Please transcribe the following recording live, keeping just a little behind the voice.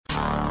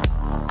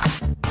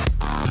Hello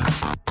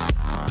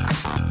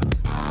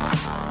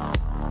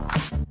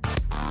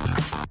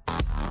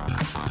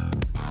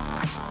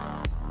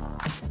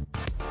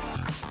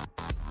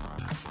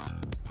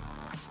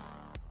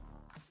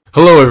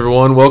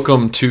everyone,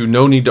 welcome to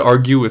No Need to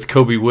Argue with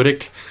Kobe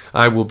Whittick.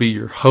 I will be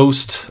your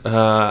host.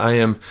 I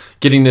am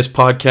getting this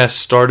podcast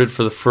started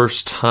for the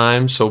first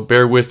time, so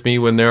bear with me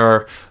when there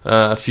are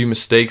a few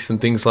mistakes and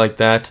things like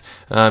that.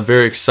 I'm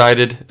very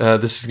excited.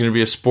 This is going to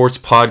be a sports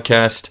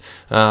podcast.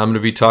 I'm going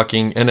to be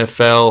talking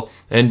NFL,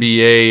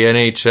 NBA,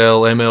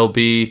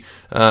 NHL,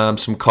 MLB,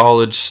 some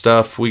college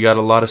stuff. We got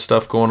a lot of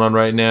stuff going on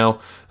right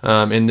now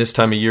in this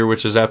time of year,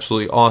 which is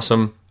absolutely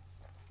awesome.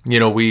 You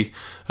know, we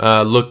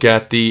look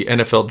at the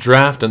NFL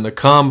draft and the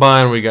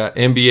combine. We got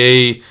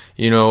NBA,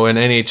 and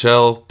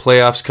NHL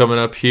playoffs coming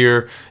up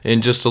here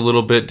in just a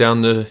little bit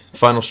down the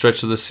final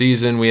stretch of the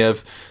season. We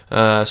have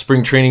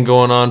spring training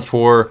going on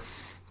for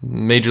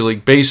Major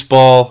League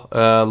Baseball.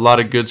 A lot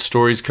of good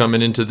stories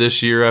coming into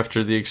this year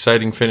after the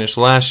exciting finish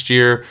last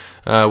year.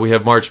 We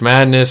have March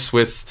Madness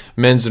with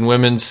men's and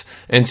women's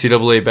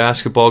NCAA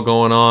basketball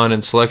going on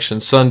and Selection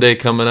Sunday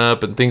coming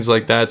up and things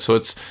like that. So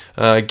it's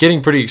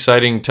getting pretty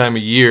exciting time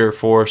of year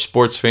for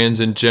sports fans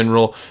in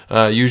general.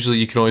 Usually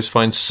you can always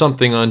find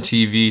something on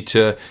TV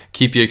to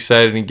keep you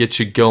excited and get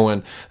you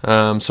going.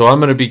 So I'm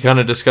going to be kind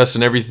of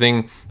discussing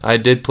everything. I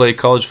did play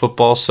college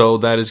football, so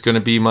that is going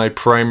to be my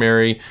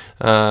primary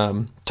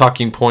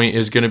talking point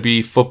is going to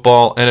be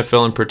football,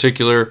 NFL in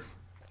particular.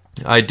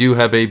 I do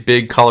have a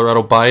big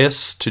Colorado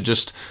bias to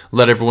just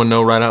let everyone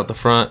know right out the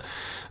front.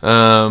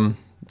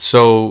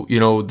 So,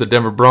 the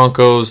Denver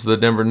Broncos, the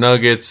Denver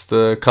Nuggets,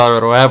 the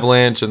Colorado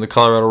Avalanche, and the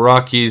Colorado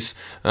Rockies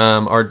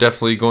are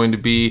definitely going to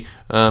be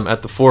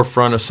at the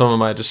forefront of some of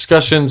my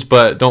discussions.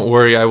 But don't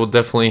worry, I will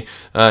definitely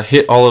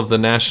hit all of the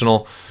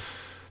national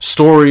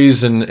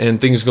stories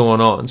and things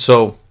going on.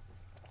 So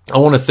I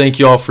want to thank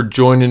you all for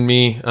joining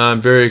me.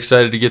 I'm very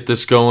excited to get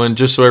this going.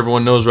 Just so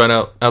everyone knows right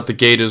out the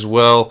gate as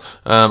well,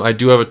 I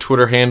do have a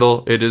Twitter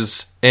handle. It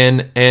is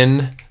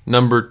NN2A,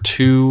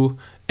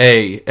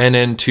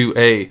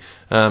 NN2A,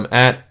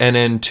 at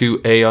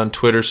NN2A on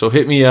Twitter. So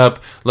hit me up.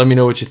 Let me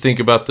know what you think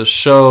about the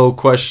show,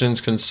 questions,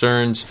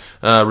 concerns,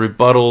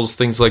 rebuttals,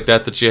 things like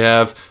that you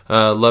have.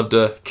 Love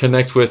to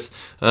connect with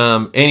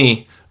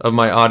any of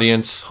my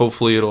audience.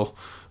 Hopefully it'll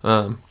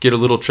get a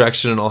little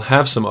traction and I'll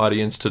have some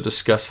audience to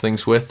discuss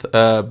things with,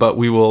 but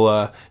we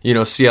will,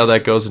 see how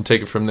that goes and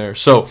take it from there.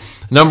 So,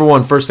 number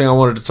one, first thing I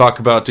wanted to talk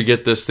about to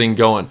get this thing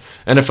going,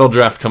 NFL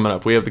draft coming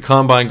up. We have the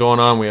combine going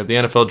on. We have the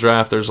NFL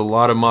draft. There's a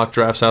lot of mock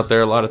drafts out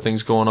there, a lot of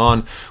things going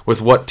on with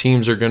what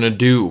teams are going to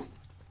do.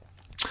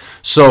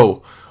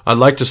 So, I'd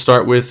like to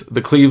start with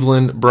the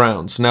Cleveland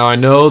Browns. Now, I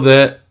know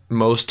that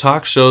most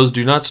talk shows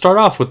do not start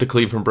off with the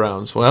Cleveland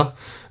Browns. Well,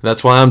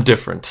 that's why I'm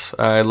different.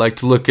 I like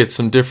to look at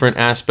some different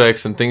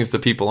aspects and things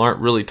that people aren't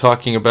really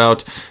talking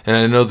about. And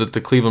I know that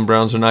the Cleveland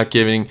Browns are not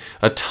giving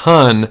a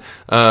ton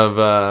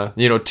of,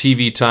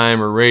 TV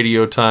time or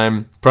radio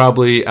time,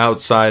 probably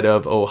outside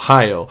of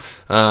Ohio.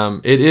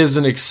 It is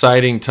an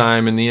exciting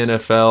time in the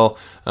NFL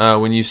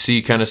when you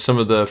see kind of some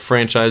of the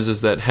franchises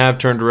that have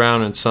turned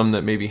around and some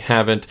that maybe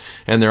haven't,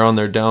 and they're on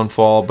their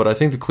downfall. But I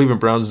think the Cleveland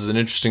Browns is an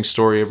interesting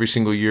story every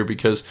single year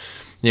because,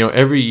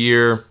 every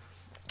year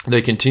they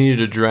continue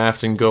to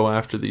draft and go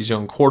after these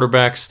young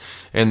quarterbacks,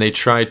 and they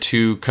try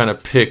to kind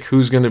of pick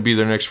who's going to be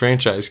their next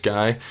franchise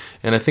guy.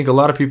 And I think a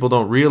lot of people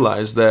don't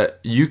realize that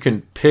you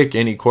can pick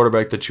any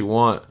quarterback that you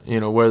want,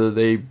 whether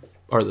they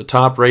are the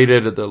top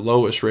rated or the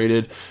lowest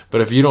rated.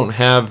 But if you don't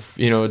have,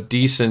 a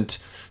decent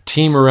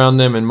team around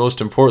them, and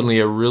most importantly,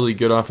 a really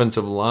good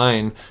offensive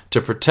line to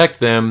protect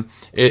them,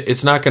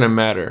 it's not going to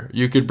matter.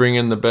 You could bring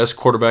in the best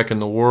quarterback in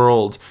the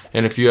world,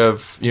 and if you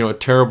have a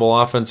terrible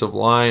offensive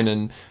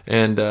line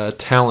and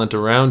talent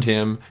around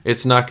him,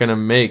 it's not going to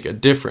make a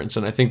difference.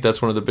 And I think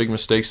that's one of the big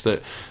mistakes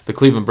that the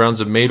Cleveland Browns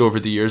have made over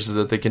the years is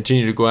that they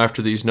continue to go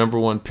after these number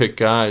one pick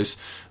guys,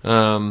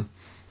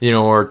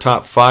 or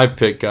top 5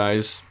 pick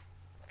guys,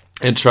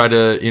 and try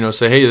to,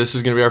 say, hey, this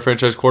is going to be our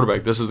franchise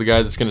quarterback. This is the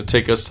guy that's going to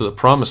take us to the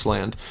promised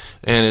land.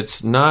 And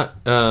it's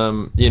not,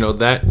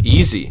 that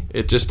easy.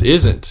 It just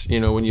isn't.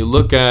 When you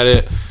look at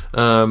it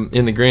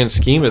in the grand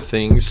scheme of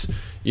things,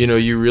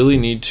 you really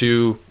need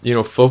to,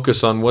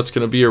 focus on what's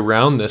going to be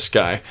around this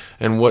guy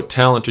and what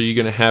talent are you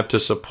going to have to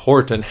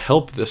support and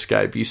help this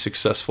guy be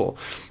successful.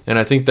 And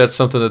I think that's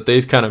something that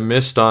they've kind of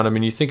missed on. I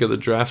mean, you think of the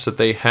drafts that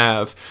they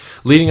have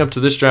leading up to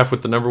this draft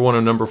with the number 1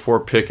 and number 4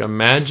 pick.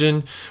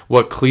 Imagine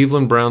what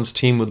Cleveland Browns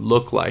team would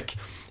look like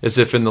as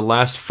if in the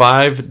last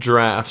 5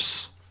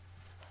 drafts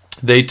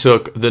they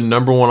took the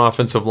number 1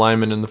 offensive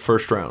lineman in the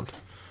first round.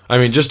 I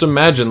mean, just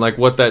imagine like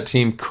what that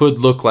team could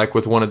look like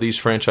with one of these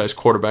franchise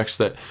quarterbacks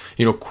that,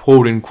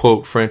 quote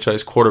unquote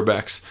franchise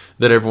quarterbacks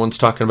that everyone's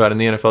talking about in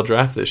the NFL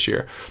draft this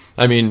year.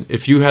 I mean,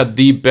 if you had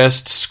the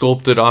best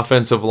sculpted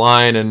offensive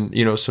line and,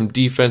 some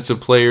defensive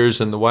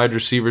players and the wide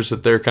receivers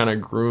that they're kind of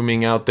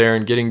grooming out there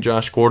and getting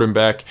Josh Gordon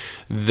back,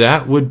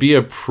 that would be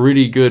a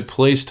pretty good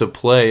place to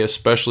play,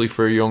 especially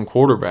for a young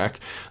quarterback.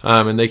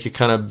 And they could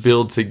kind of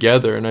build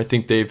together. And I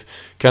think they've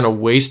kind of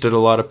wasted a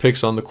lot of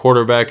picks on the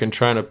quarterback and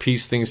trying to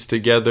piece things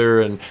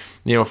together. And,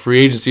 free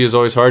agency is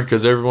always hard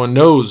because everyone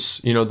knows,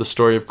 the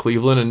story of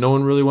Cleveland, and no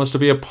one really wants to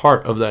be a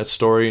part of that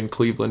story in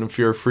Cleveland if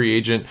you're a free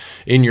agent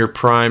in your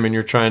prime and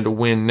you're trying to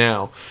win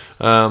now.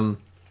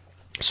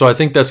 So I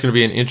think that's going to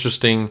be an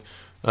interesting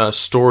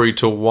story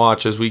to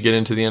watch as we get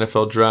into the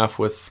NFL draft,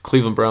 with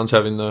Cleveland Browns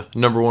having the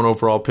number 1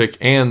 overall pick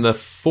and the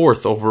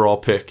 4th overall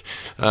pick.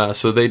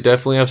 So they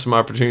definitely have some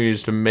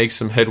opportunities to make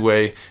some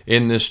headway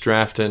in this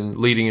draft and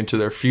leading into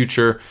their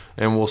future,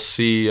 and we'll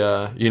see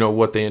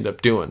what they end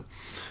up doing.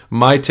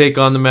 My take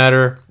on the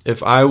matter,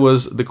 if I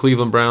was the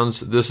Cleveland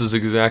Browns, this is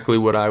exactly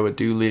what I would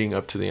do leading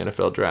up to the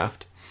NFL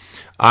draft.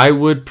 I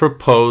would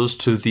propose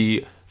to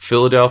the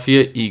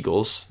Philadelphia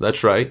Eagles,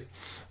 that's right,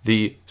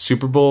 the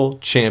Super Bowl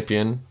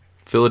champion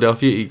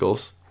Philadelphia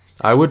Eagles,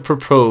 I would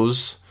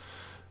propose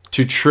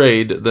to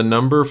trade the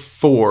number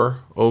 4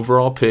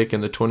 overall pick in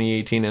the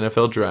 2018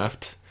 NFL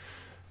draft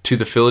to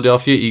the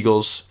Philadelphia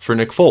Eagles for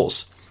Nick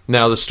Foles.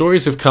 Now, the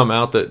stories have come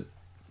out that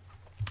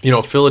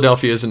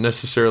Philadelphia isn't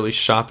necessarily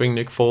shopping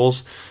Nick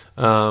Foles,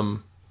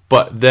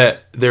 but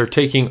that they're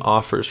taking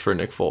offers for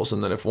Nick Foles,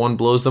 and that if one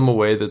blows them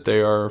away, that they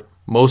are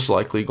most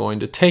likely going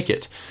to take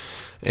it.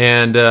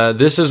 And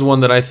this is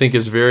one that I think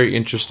is very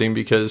interesting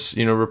because,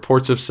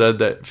 reports have said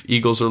that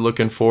Eagles are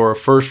looking for a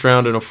first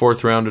round and a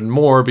 4th round and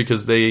more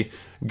because they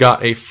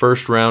got a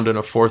first round and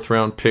a 4th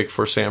round pick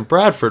for Sam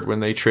Bradford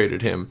when they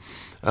traded him.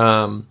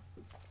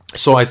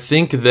 So I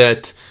think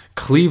that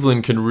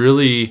Cleveland can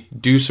really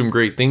do some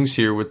great things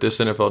here with this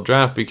NFL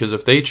draft, because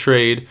if they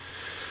trade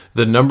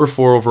the number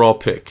 4 overall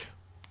pick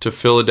to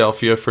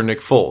Philadelphia for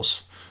Nick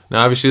Foles,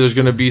 now obviously there's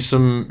going to be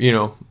some,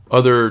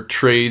 other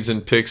trades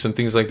and picks and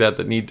things like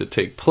that need to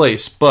take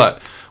place.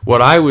 But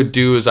what I would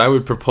do is I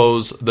would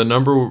propose the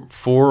number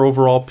 4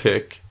 overall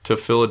pick to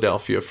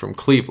Philadelphia from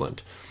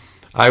Cleveland.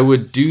 I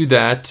would do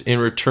that in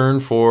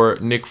return for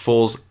Nick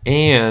Foles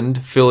and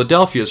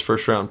Philadelphia's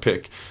first-round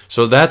pick.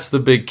 So that's the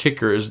big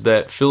kicker, is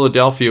that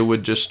Philadelphia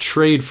would just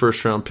trade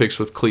first-round picks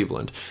with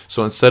Cleveland.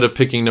 So instead of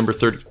picking number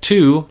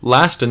 32,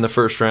 last in the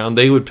first round,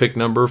 they would pick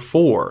number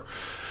 4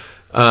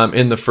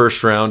 in the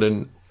first round,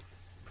 and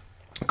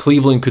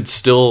Cleveland could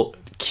still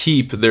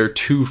keep their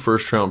 2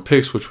 first-round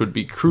picks, which would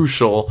be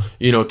crucial,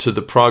 to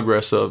the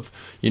progress of,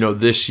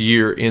 this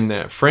year in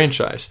that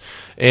franchise.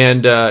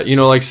 And, like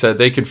I said,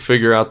 they could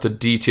figure out the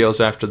details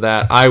after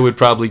that. I would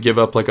probably give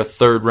up like a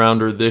 3rd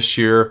rounder this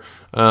year,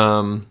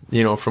 from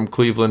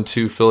Cleveland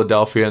to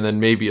Philadelphia, and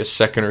then maybe a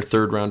 2nd or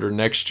 3rd rounder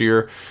next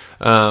year.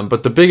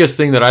 But the biggest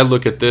thing that I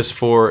look at this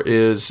for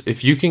is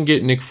if you can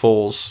get Nick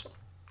Foles,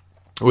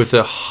 with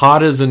as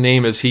hot as a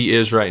name as he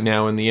is right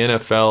now in the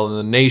NFL and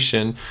the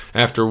nation,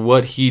 after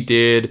what he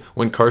did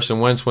when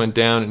Carson Wentz went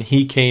down and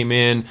he came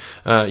in,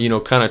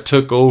 kind of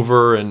took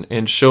over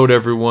and showed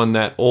everyone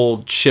that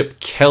old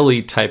Chip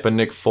Kelly type of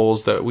Nick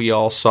Foles that we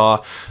all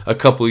saw a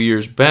couple of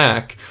years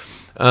back.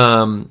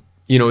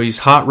 He's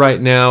hot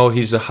right now.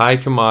 He's a high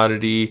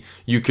commodity.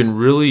 You can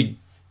really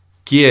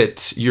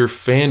get your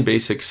fan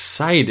base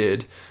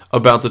excited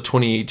about the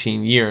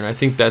 2018 year. And I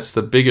think that's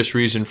the biggest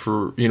reason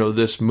for,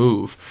 this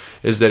move,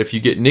 is that if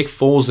you get Nick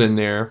Foles in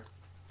there,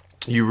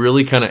 you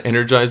really kind of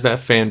energize that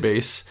fan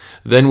base.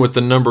 Then with the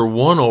number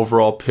 1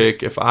 overall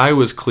pick, if I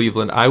was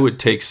Cleveland, I would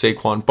take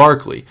Saquon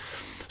Barkley.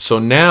 So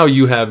now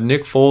you have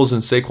Nick Foles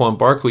and Saquon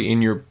Barkley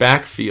in your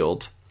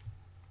backfield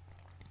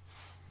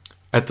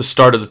at the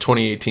start of the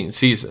 2018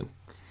 season.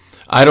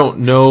 I don't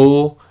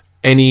know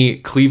any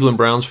Cleveland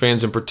Browns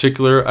fans in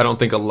particular. I don't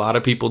think a lot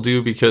of people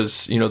do,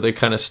 because, they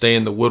kind of stay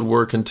in the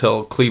woodwork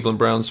until Cleveland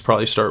Browns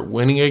probably start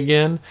winning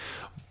again.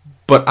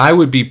 But I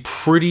would be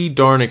pretty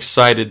darn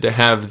excited to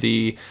have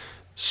the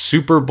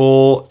Super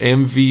Bowl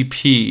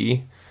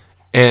MVP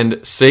and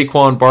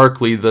Saquon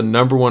Barkley, the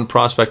number 1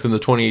 prospect in the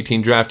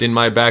 2018 draft, in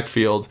my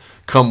backfield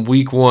come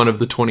week 1 of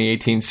the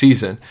 2018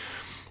 season.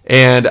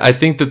 And I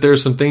think that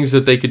there's some things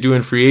that they could do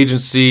in free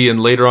agency and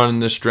later on in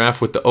this draft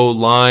with the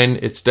O-line.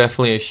 It's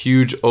definitely a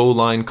huge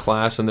O-line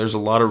class, and there's a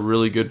lot of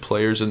really good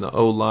players in the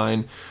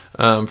O-line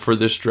for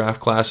this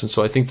draft class. And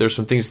so I think there's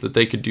some things that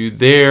they could do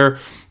there.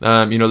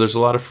 There's a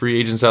lot of free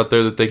agents out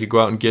there that they could go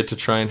out and get to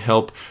try and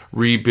help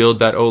rebuild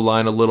that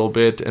O-line a little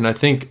bit. And I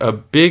think a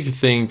big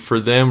thing for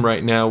them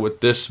right now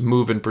with this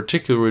move in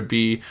particular would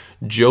be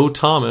Joe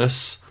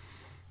Thomas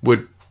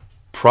would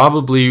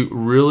probably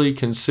really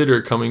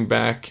consider coming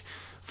back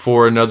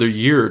for another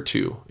year or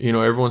two.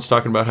 Everyone's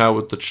talking about how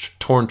with the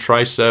torn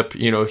tricep,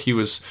 he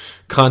was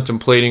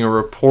contemplating, or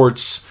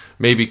reports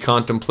maybe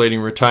contemplating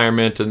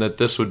retirement, and that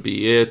this would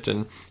be it,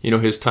 and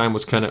his time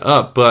was kind of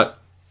up. But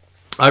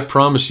I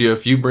promise you,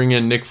 if you bring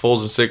in Nick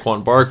Foles and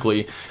Saquon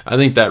Barkley, I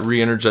think that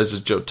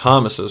re-energizes Joe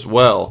Thomas as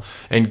well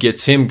and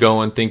gets him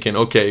going, thinking,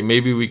 okay,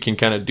 maybe we can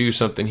kind of do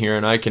something here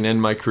and I can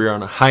end my career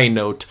on a high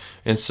note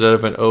instead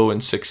of an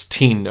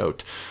 0-16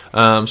 note.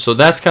 So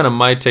that's kind of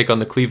my take on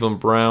the Cleveland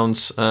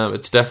Browns.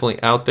 It's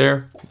definitely out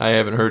there. I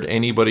haven't heard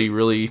anybody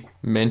really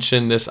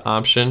mention this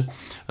option,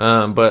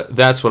 but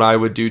that's what I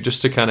would do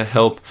just to kind of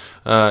help,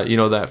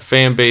 that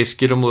fan base,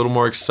 get them a little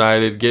more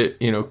excited, get,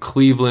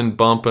 Cleveland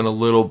bumping a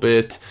little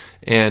bit,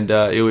 and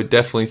it would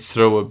definitely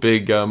throw a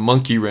big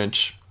monkey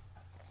wrench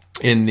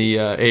in the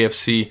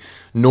AFC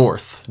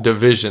North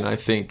division, I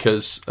think,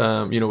 because,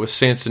 with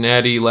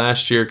Cincinnati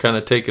last year kind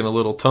of taking a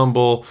little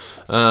tumble,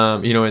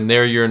 in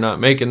their year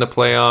not making the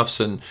playoffs,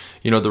 and,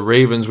 the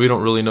Ravens, we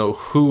don't really know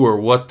who or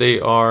what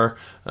they are,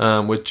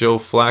 with Joe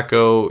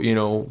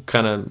Flacco,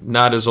 kind of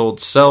not his old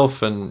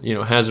self and,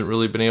 hasn't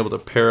really been able to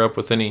pair up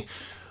with any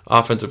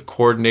offensive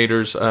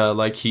coordinators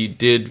like he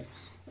did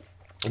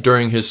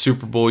during his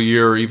Super Bowl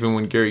year, or even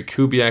when Gary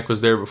Kubiak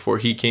was there before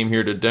he came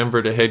here to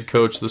Denver to head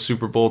coach the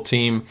Super Bowl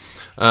team.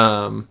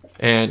 And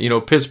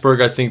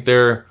Pittsburgh, I think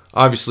they're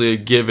obviously a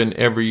given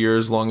every year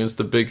as long as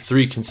the big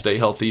three can stay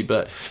healthy,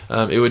 but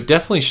it would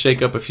definitely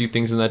shake up a few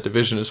things in that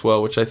division as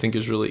well, which I think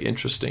is really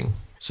interesting.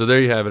 So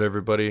there you have it,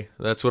 everybody.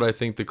 That's what I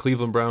think the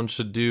Cleveland Browns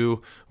should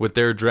do with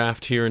their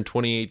draft here in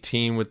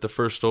 2018 with the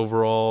first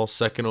overall,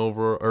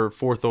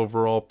 fourth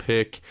overall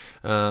pick.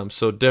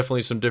 So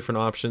definitely some different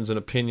options and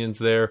opinions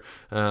there.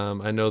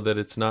 I know that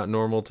it's not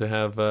normal to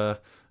have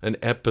an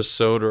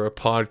episode or a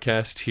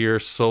podcast here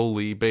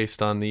solely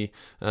based on the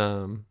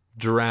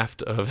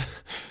draft of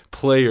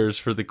players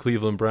for the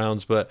Cleveland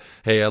Browns, but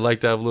hey, I like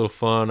to have a little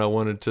fun. I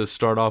wanted to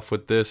start off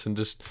with this and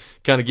just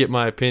kind of get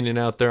my opinion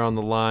out there on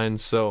the line.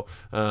 So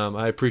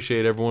I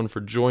appreciate everyone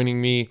for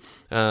joining me.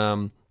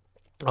 I'll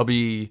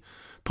be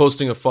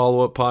posting a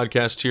follow-up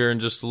podcast here in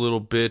just a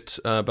little bit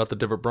about the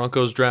Denver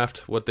Broncos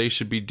draft, what they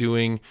should be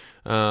doing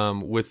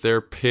with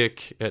their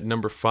pick at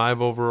number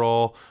 5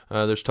 overall.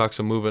 There's talks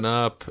of moving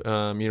up.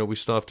 We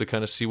still have to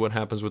kind of see what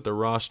happens with their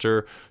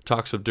roster,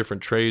 talks of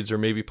different trades or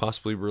maybe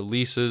possibly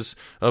releases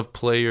of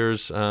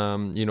players.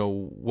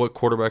 What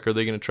quarterback are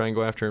they going to try and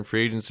go after in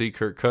free agency?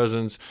 Kirk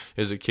Cousins?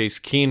 Is it Case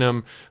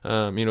Keenum?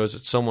 Is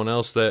it someone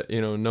else that,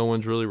 no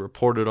one's really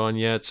reported on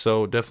yet?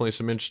 So definitely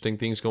some interesting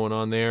things going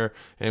on there.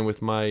 And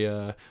with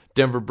my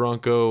Denver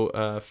Bronco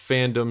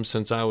fandom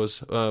since I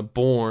was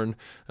born,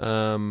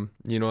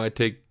 I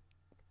take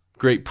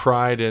great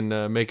pride in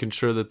making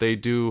sure that they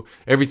do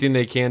everything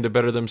they can to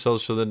better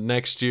themselves for the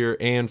next year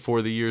and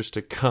for the years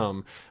to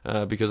come,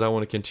 because I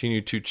want to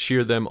continue to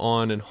cheer them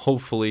on and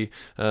hopefully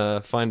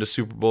find a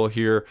Super Bowl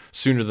here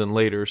sooner than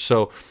later.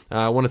 So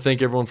I want to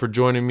thank everyone for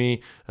joining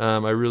me.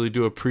 I really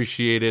do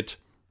appreciate it.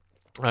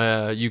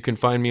 You can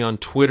find me on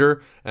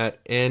Twitter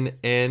at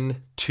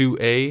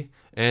NN2A.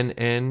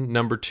 NN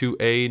number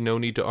 2A, no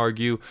need to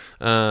argue.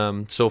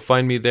 So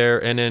find me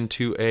there,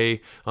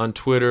 NN2A on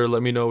Twitter.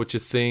 Let me know what you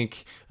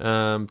think.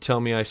 Tell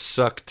me I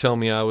suck. Tell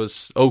me I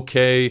was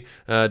okay.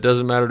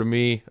 Doesn't matter to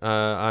me.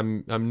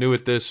 I'm new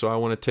at this, so I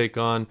want to take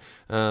on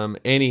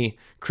any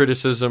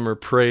criticism or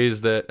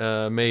praise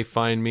that may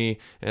find me,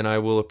 and I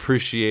will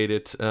appreciate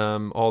it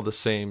all the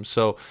same.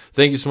 So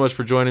thank you so much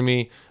for joining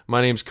me.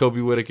 My name's Kobe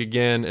Whittick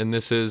again, and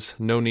this is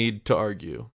No Need to Argue.